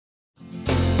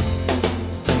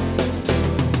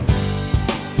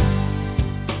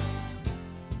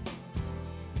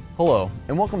Hello,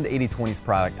 and welcome to 80/20's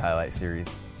Product Highlight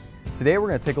Series. Today we're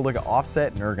going to take a look at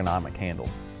offset and ergonomic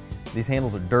handles. These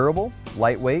handles are durable,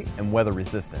 lightweight, and weather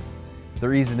resistant.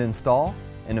 They're easy to install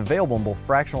and available in both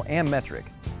fractional and metric,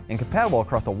 and compatible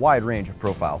across a wide range of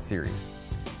profile series.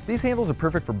 These handles are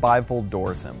perfect for bifold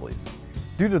door assemblies.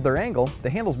 Due to their angle,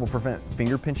 the handles will prevent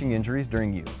finger pinching injuries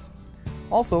during use.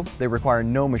 Also, they require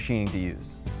no machining to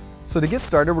use. So to get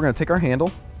started, we're going to take our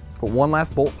handle, put one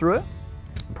last bolt through it,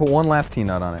 and put one last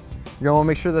T-nut on it. You're going to want to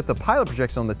make sure that the pilot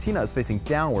projection on the T-nut is facing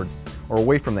downwards or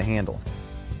away from the handle.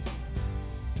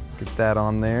 Get that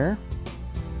on there.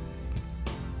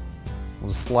 We'll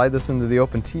just slide this into the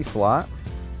open T-slot.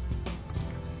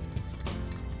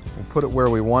 We'll put it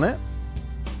where we want it.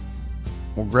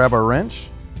 We'll grab our wrench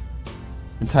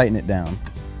and tighten it down.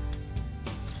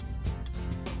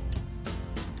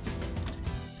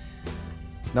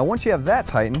 Now once you have that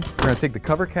tightened, we're going to take the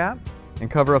cover cap and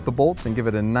cover up the bolts and give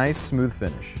it a nice smooth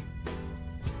finish.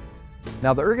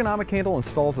 Now the ergonomic handle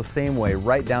installs the same way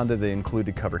right down to the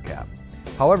included cover cap.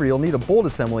 However, you'll need a bolt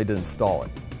assembly to install it.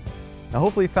 Now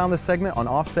hopefully you found this segment on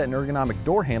offset and ergonomic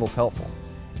door handles helpful.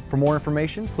 For more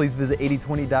information, please visit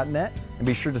 8020.net and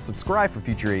be sure to subscribe for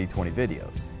future 80/20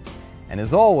 videos. And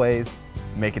as always,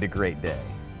 make it a great day.